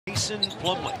Mason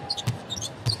Plumlee.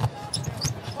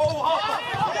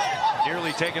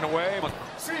 Nearly taken away.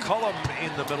 McCollum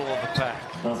in the middle of the pack.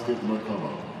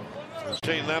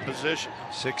 Stay in that position.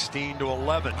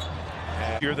 16-11.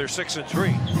 And here they're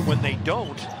 6-3. When they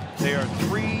don't, they are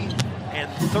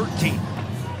 3-13.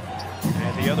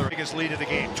 And the other biggest lead of the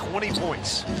game, 20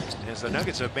 points, as the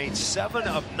Nuggets have made 7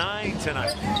 of 9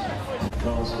 tonight.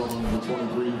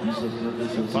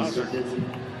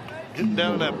 Getting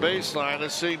down that baseline,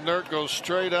 let's see Nurk goes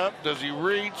straight up. Does he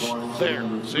reach? There.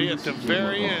 See, at the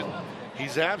very end,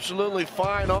 he's absolutely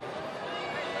fine. I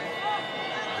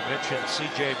mentioned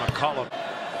C.J. McCollum.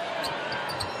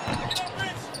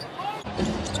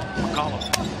 McCollum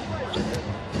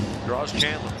draws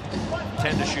Chandler.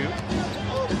 10 to shoot.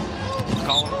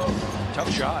 McCollum, tough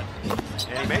shot.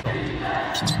 And he makes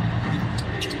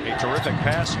a terrific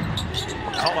pass.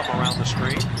 McCollum around the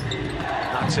screen.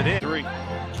 Knocks it in. 3.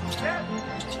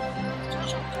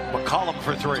 McCollum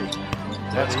for 3.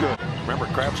 That's good. Remember,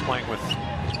 Crab's playing with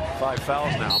 5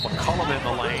 fouls now. McCollum in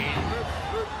the lane.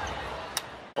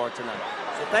 For tonight.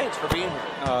 So thanks for being here.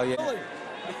 Oh, yeah.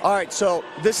 All right, so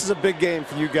this is a big game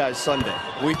for you guys Sunday.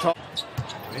 He's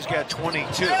got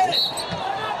 22.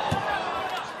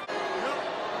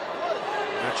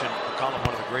 Mentioned McCollum,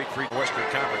 one of the great free Western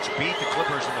Conference, beat the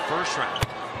Clippers in the first round.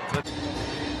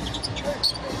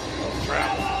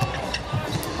 Travel.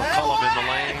 McCollum in the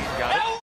lane, got it.